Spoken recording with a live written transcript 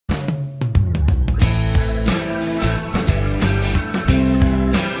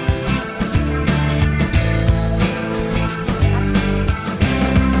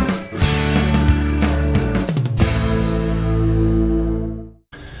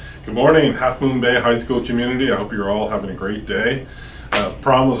Good morning, Half Moon Bay High School community. I hope you're all having a great day.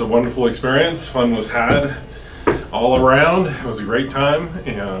 Prom was a wonderful experience. Fun was had all around. It was a great time,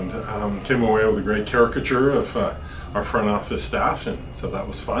 and came away with a great caricature of our front office staff, and so that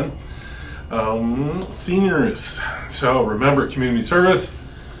was fun. Seniors, so remember community service.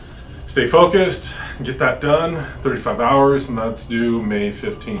 Stay focused, get that done, 35 hours, and that's due May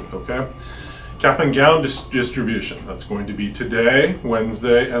 15th, okay? Cap and gown distribution, that's going to be today,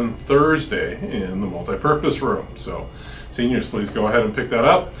 Wednesday, and Thursday in the multi-purpose room. So seniors, please go ahead and pick that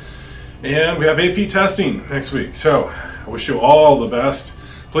up. And we have AP testing next week, so I wish you all the best.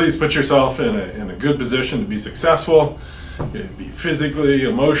 Please put yourself in a good position to be successful, be physically,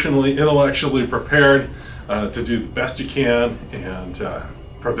 emotionally, intellectually prepared to do the best you can and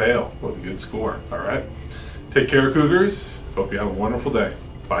prevail with a good score, all right? Take care, Cougars. Hope you have a wonderful day.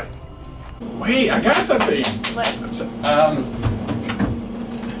 Bye. Wait, I got something. What?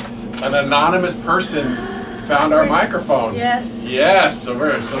 An anonymous person found our microphone. Yes. Yes, so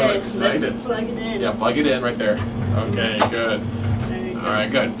we're so excited. Let's plug it in. Yeah, plug it in right there. Okay, good. There you go. All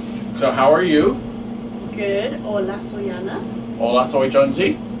right, good. So how are you? Good. Hola, soy Ana. Hola, soy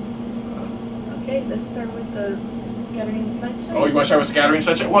Junzi. Okay, let's start with the scattering sunshine. Oh, you want to start with scattering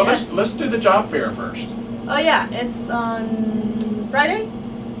sunshine? Well, Yes. let's do the job fair first. Oh yeah, it's on Friday.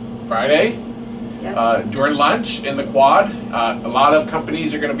 Friday. Yes. During lunch in the quad. A lot of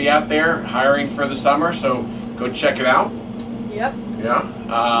companies are going to be out there hiring for the summer, so go check it out. Yep. Yeah.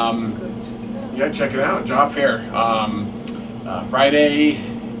 Go check it out. Yeah, check it out. Job fair. Friday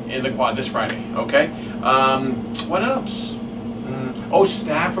in the quad, this Friday. Okay. What else? Oh,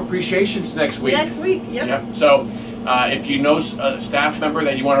 staff appreciations next week. Next week. Yep. Yep. So if you know a staff member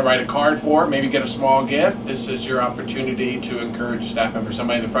that you want to write a card for, maybe get a small gift, this is your opportunity to encourage a staff member,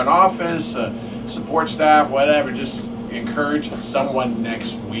 somebody in the front office, support staff, whatever. Just encourage someone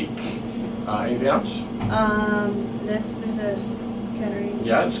next week. Anything else? Let's do this scattering.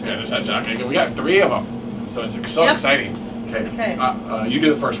 Yeah, that's good. That's okay. Good. We got 3 of them, so it's so Yep. exciting. Okay. Okay. You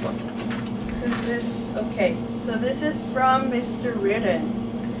do the first one. Who's this? Okay, so this is from Mr. Reardon.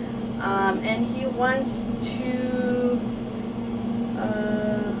 And he wants to,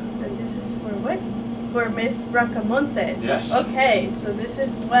 and this is for what? For Miss Bracamontes. Yes. Okay, so this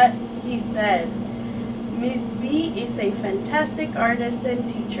is what he said. Miss B is a fantastic artist and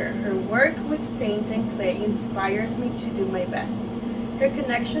teacher. Her work with paint and clay inspires me to do my best. Her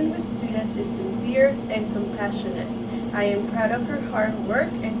connection with students is sincere and compassionate. I am proud of her hard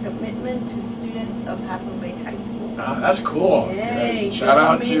work and commitment to students of Half Moon Bay High School. That's cool. Yay, Shout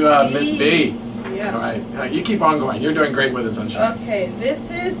out to Miss B. Yeah. All right, you keep on going. You're doing great with it, Sunshine. Okay,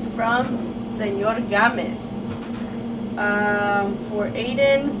 this is from Senor Games for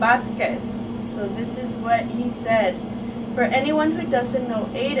Aiden Vasquez. So this is what he said. For anyone who doesn't know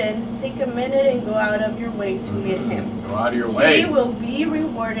Aiden, take a minute and go out of your way to meet him. Go out of your way. He will be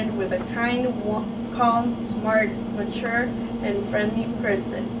rewarded with a kind, calm, smart, mature, and friendly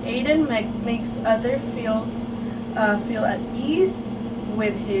person. Aiden makes others feel at ease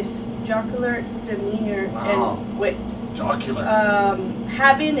with his jocular demeanor and wit. Jocular.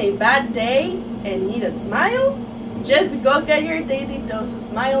 Having a bad day and need a smile? Just go get your daily dose of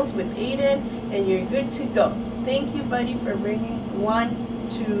smiles with Aiden and you're good to go. Thank you, buddy, for bringing one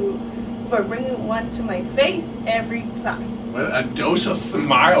to my face every class. With a dose of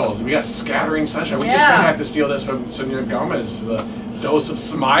smiles. We got scattering sunshine. We just Yeah. gonna have to steal this from Senor Gomez. The dose of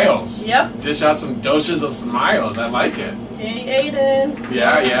smiles. Yep. Dish out some doses of smiles. I like it. Okay, Aiden.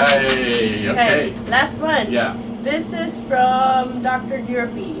 Yeah. Okay. Last one. Yeah. This is from Dr.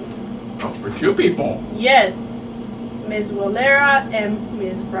 Europe. Oh, for 2 people. Yes, Ms. Valera and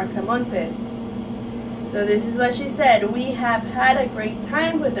Ms. Bracamontes. So this is what she said. We have had a great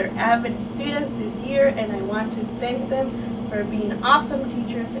time with our avid students this year, and I want to thank them for being awesome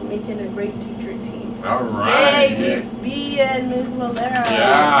teachers and making a great teacher team. All right. Hey, Ms. B and Ms. Valera.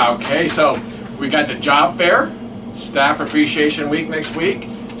 Yeah, okay, so we got the job fair, staff appreciation week next week,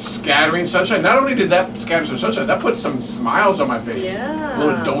 scattering sunshine. Not only did that scatter some sunshine, that put some smiles on my face. Yeah. A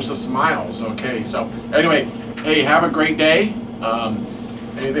little dose of smiles. Okay, so anyway, hey, have a great day.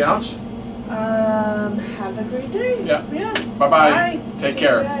 Anything else? Have a great day. Yeah. Yeah. Bye-bye. Bye. Take See you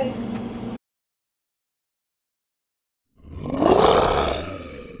care. guys.